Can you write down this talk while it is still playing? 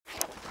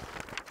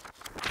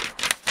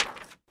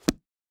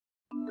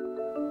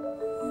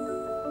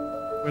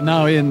We're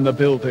now in the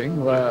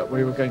building where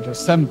we were going to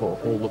assemble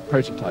all the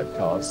prototype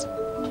cars.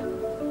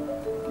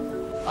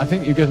 I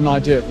think you get an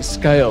idea of the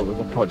scale of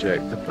the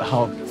project,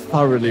 how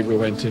thoroughly we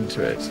went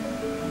into it.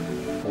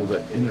 All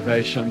the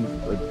innovation,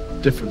 the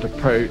different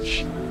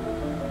approach,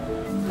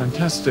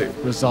 fantastic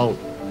result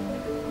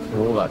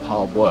for all that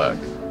hard work.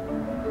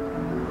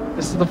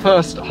 This is the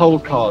first whole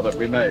car that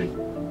we made.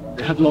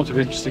 It had a lot of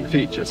interesting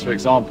features. For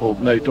example,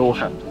 no door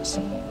handles.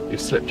 You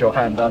slipped your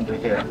hand under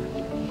here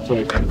to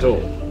open the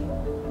door.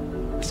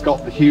 It's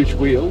got the huge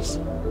wheels.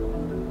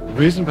 The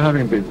reason for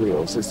having big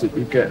wheels is that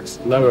you get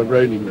lower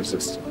rolling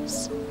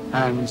resistance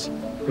and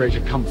greater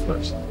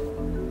comfort.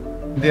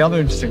 The other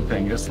interesting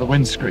thing is the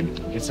windscreen.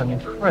 It's an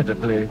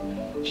incredibly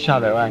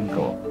shallow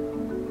angle.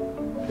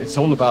 It's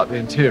all about the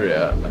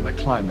interior and the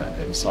climate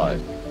inside.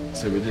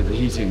 So we did the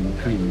heating and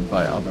cooling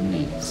by other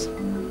means.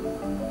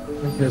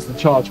 Here's the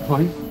charge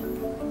point.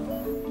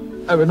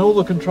 Oh, and all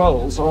the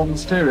controls are on the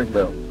steering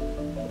wheel.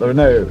 There are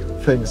no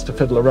things to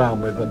fiddle around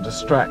with and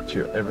distract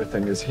you.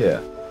 Everything is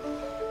here.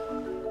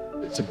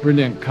 It's a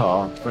brilliant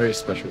car, very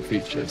special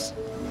features,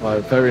 by a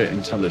very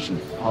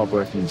intelligent,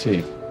 hard-working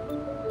team.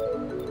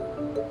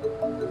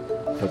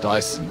 For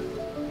Dyson,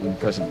 in the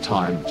present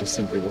time, it just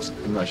simply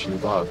wasn't commercially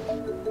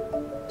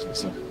viable.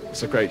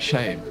 It's a great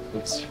shame.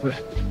 It's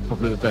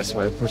probably the best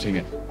way of putting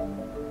it.